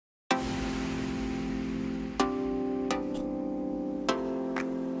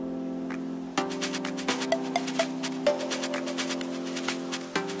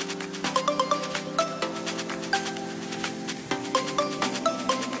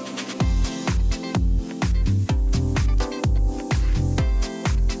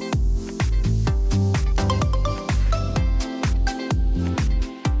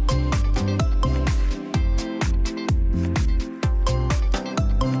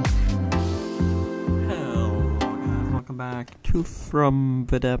back to From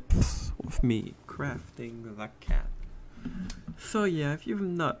the Depths with me, Crafting the Cat. So yeah, if you've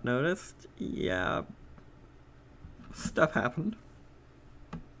not noticed, yeah, stuff happened.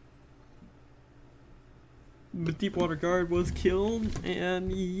 The Deepwater Guard was killed,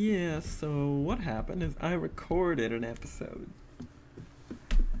 and yeah, so what happened is I recorded an episode.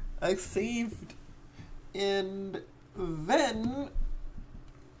 I saved, and then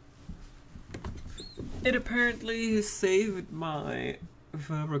it apparently saved my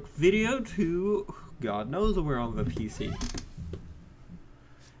video to God knows where on the PC.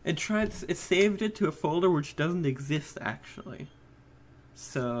 It saved it to a folder which doesn't exist actually.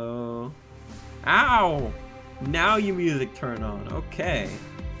 So, ow! Now your music turned on. Okay.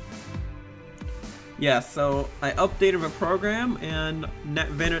 Yeah, so I updated the program and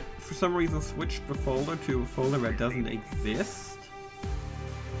then it for some reason switched the folder to a folder that doesn't exist.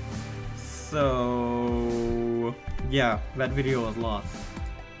 So yeah, that video was lost.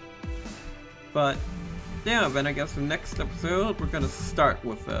 But yeah, then I guess the next episode we're gonna start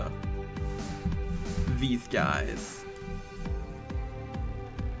with these guys.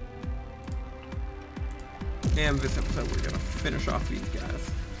 And this episode we're gonna finish off these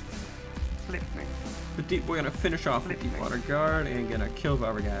guys. We're gonna finish off the Deepwater Guard and gonna kill the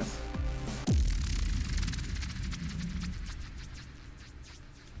other guys.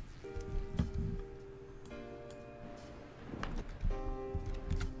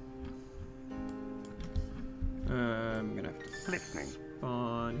 I'm gonna have to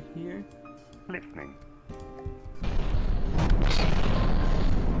spawn here.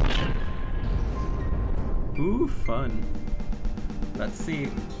 Ooh, fun. Let's see.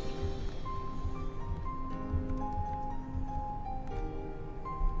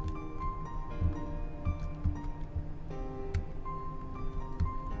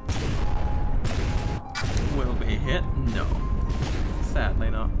 Will we hit? No. Sadly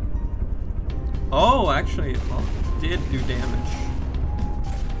not. Oh, actually, it did do damage.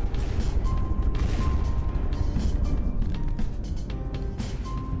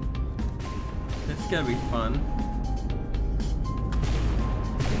 It's gonna be fun.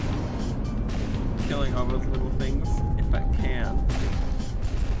 Killing all those little things if I can.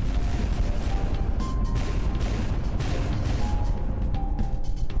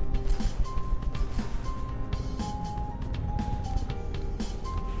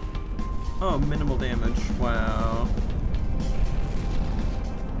 Oh, minimal damage. Wow.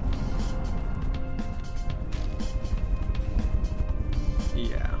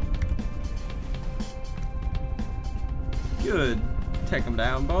 Yeah. Good. Take them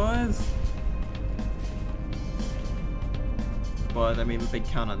down, boys. Boys, I mean the big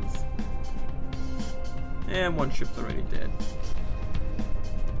cannons. And one ship's already dead.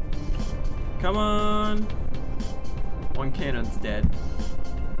 Come on. One cannon's dead.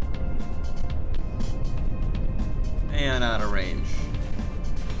 And out of range.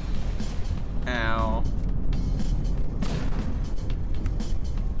 Ow.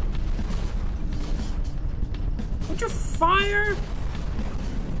 Don't you fire?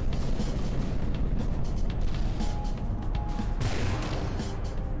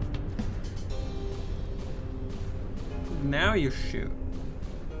 Now you shoot.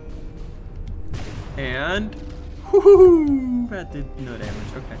 And whoo-hoo! That did no damage.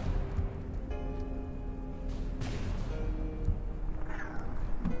 Okay.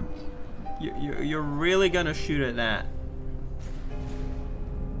 You're really gonna shoot at that?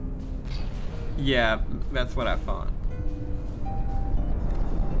 Yeah, that's what I thought.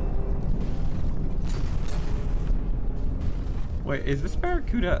 Wait, is this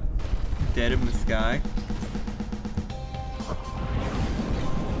Barracuda dead in the sky?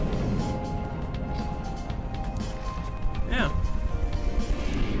 Yeah.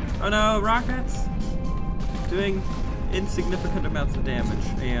 Oh no, rockets! Doing insignificant amounts of damage,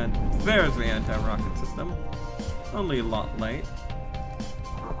 and there's the anti-rocket system. Only a lot late.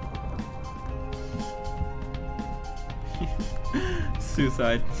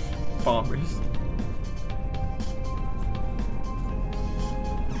 Suicide bombers.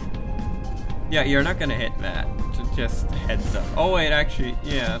 Yeah, you're not gonna hit that. Just heads up. Oh wait, actually,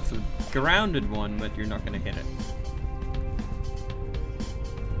 yeah, it's a grounded one, but you're not gonna hit it.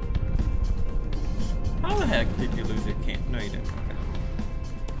 How the heck did you lose your camp? No, you didn't. Okay.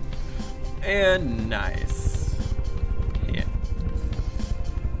 And nice. Hit.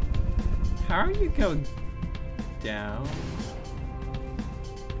 How are you going down?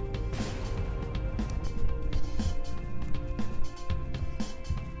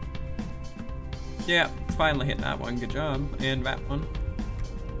 Yeah, finally hit that one. Good job. And that one.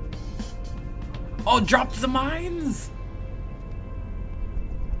 Oh, dropped the mines!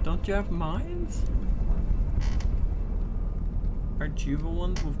 Don't you have mines? Aren't you the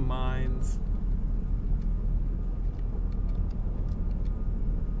ones with mines?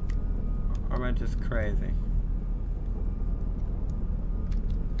 Or am I just crazy?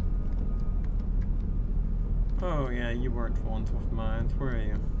 Oh yeah, you weren't the ones with mines, were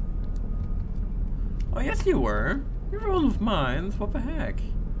you? Oh yes you were! You were the ones with mines, what the heck?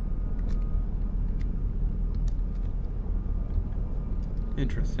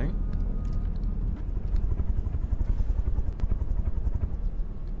 Interesting.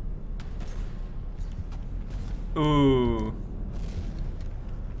 Ooh.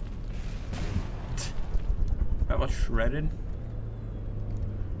 That was shredded.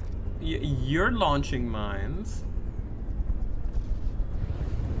 You're launching mines.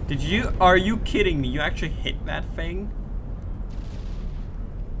 Did you? Are you kidding me? You actually hit that thing?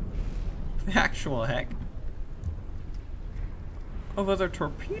 The actual heck? Oh, those are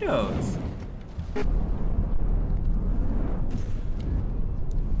torpedoes.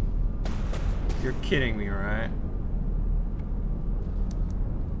 You're kidding me, right?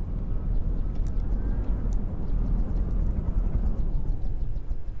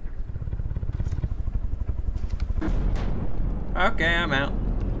 Okay, I'm out.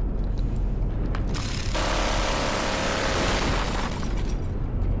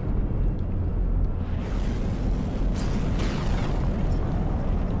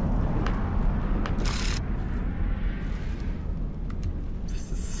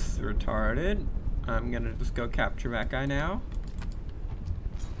 This is retarded. I'm gonna just go capture that guy now.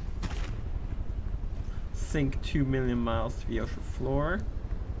 Sink 2 million miles to the ocean floor.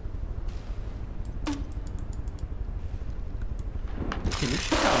 Can you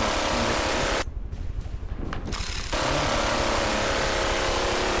shoot out missiles?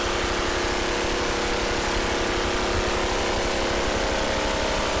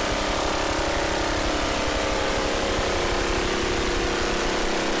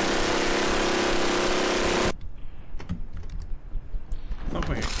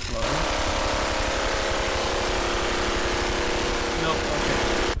 Something exploded. Nope,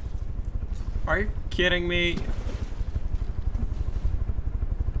 okay. Are you kidding me?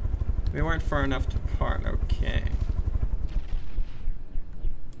 We weren't far enough to part, okay.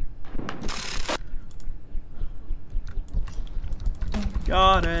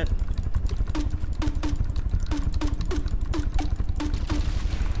 Got it.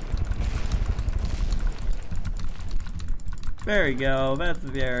 There we go, that's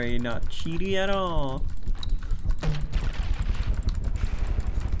very not cheaty at all.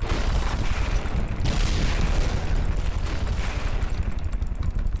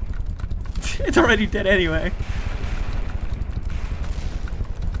 It's already dead anyway.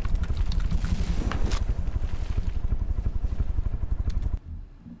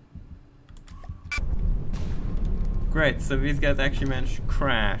 Great, so these guys actually managed to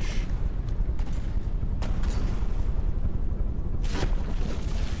crash.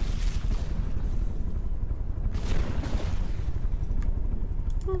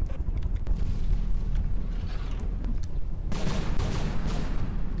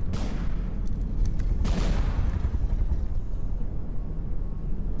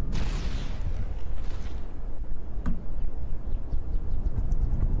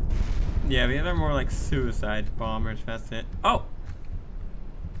 Yeah, the other more like suicide bombers, that's it. Oh!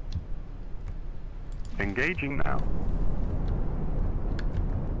 Engaging now.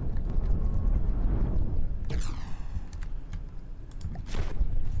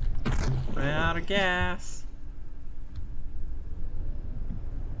 Ran out of gas.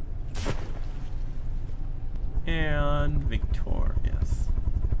 And victorious.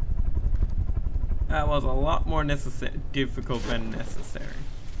 That was a lot more difficult than necessary.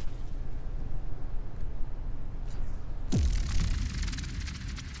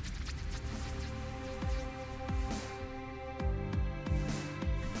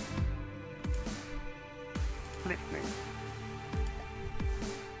 Listening.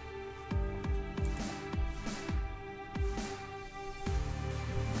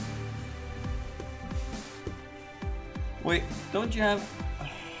 Wait, don't you have...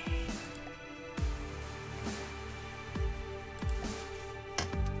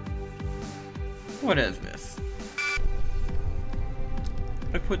 What is this?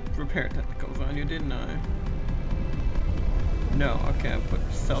 I put repair technicals on you, didn't I? No, okay, I put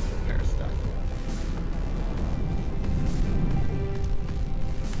self-repair stuff.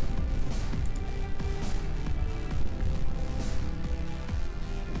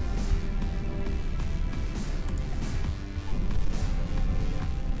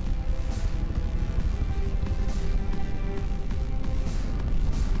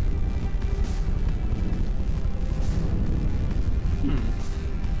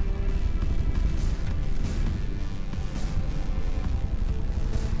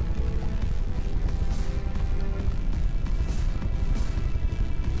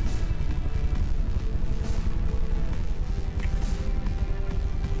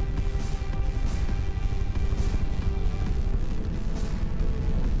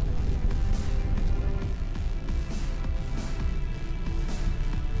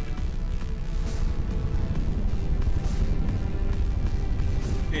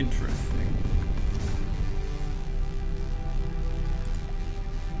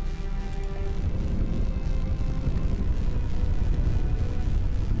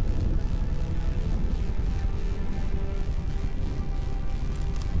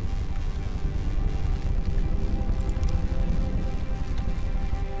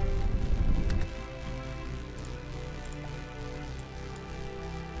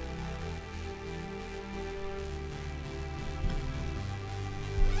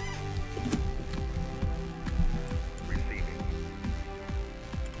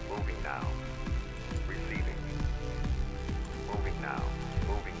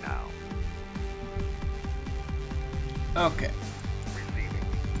 Okay.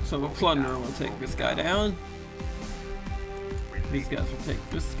 So the plunderer will take this guy down. These guys will take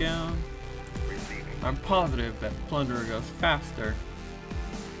this down. I'm positive that plunderer goes faster.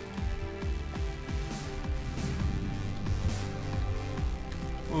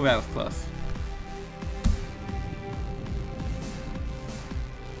 Ooh, that was close.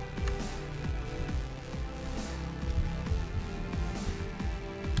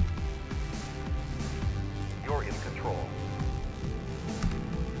 You're in control.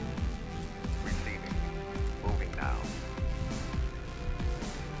 Receiving. Moving now.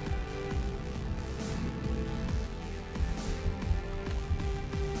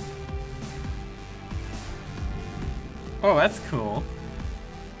 Oh, that's cool.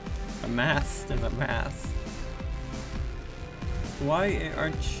 A mast and a mast. Why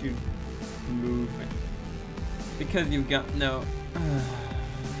aren't you moving? Because you've got no...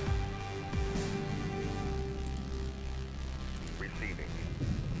 Receiving.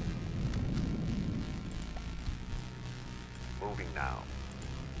 Moving now.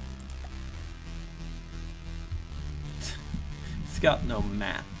 It's got no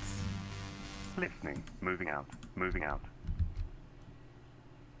mats. Listening. Moving out. Moving out.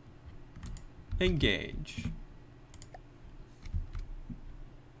 Engage.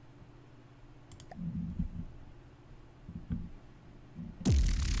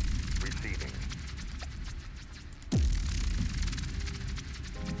 Receiving.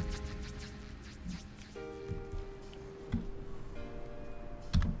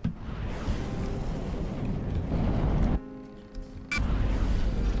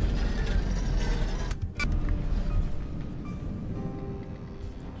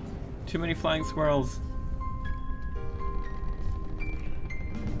 Too many flying squirrels.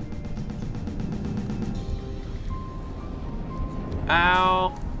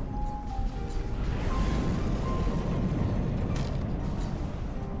 Ow.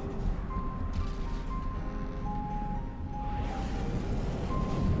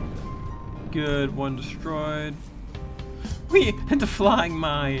 Good, one destroyed. We hit the flying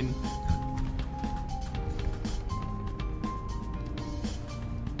mine.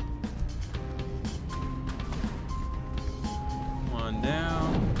 One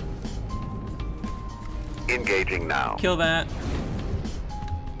down. Engaging now. Kill that.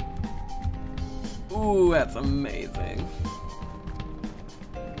 Ooh, that's amazing.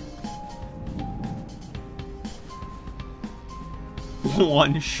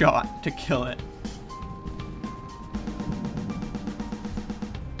 One shot to kill it.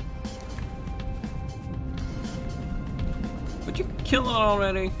 Would you kill it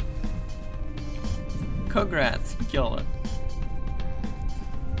already? Congrats, kill it.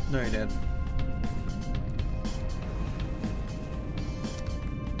 No, you didn't.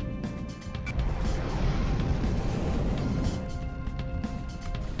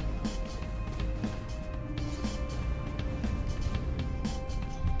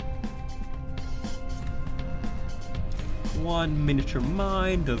 One miniature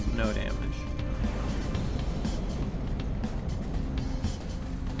mine does no damage.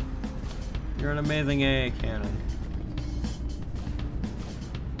 You're an amazing AA cannon.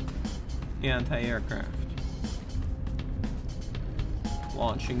 Anti-aircraft.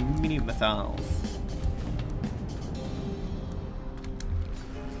 Launching mini missiles.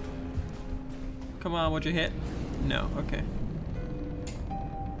 Come on, what'd you hit? No, okay.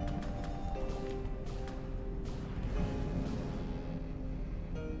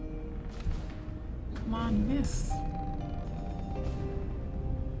 Come on, miss.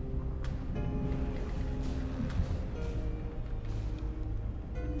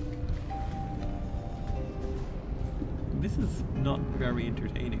 This is not very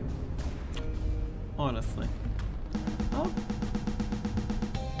entertaining. Honestly. Oh.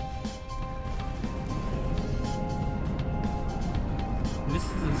 This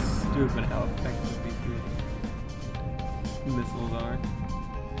is stupid how effective these missiles are.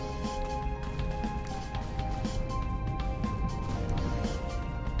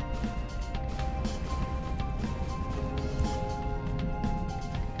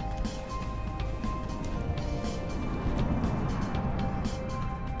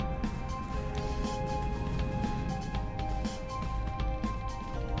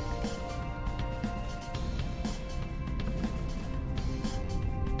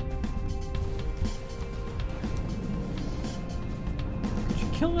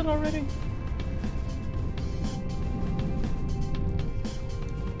 Kill it already?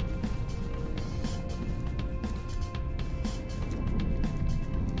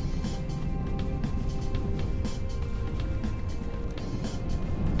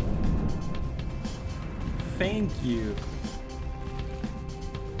 Thank you.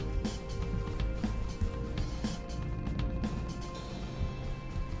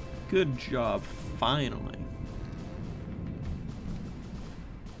 Good job, finally.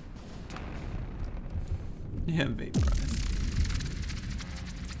 Yeah, vaporize.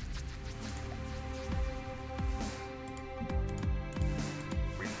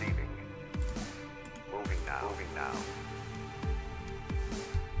 Receiving. Moving now. Moving now.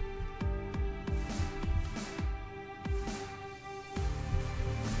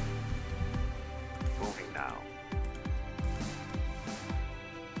 Moving now.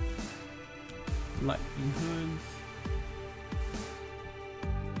 Lightning hoods.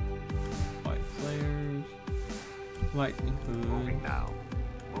 White flares. Lightning hood. Moving now.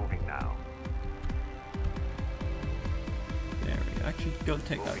 Moving now. There we go. Actually, go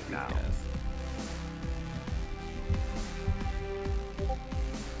take out Moving these now. guys.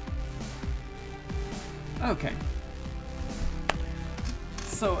 Okay.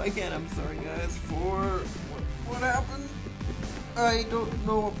 So again, I'm sorry guys for what happened. I don't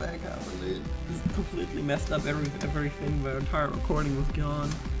know what back happened. It just completely messed up everything. The entire recording was gone.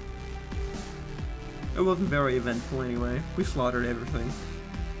 It wasn't very eventful anyway. We slaughtered everything.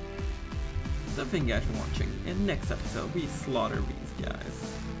 So thank you guys for watching. In next episode, we slaughter these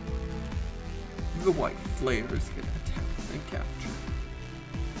guys. The white flares get attacked and captured.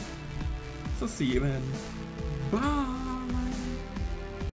 So see you then. Bye!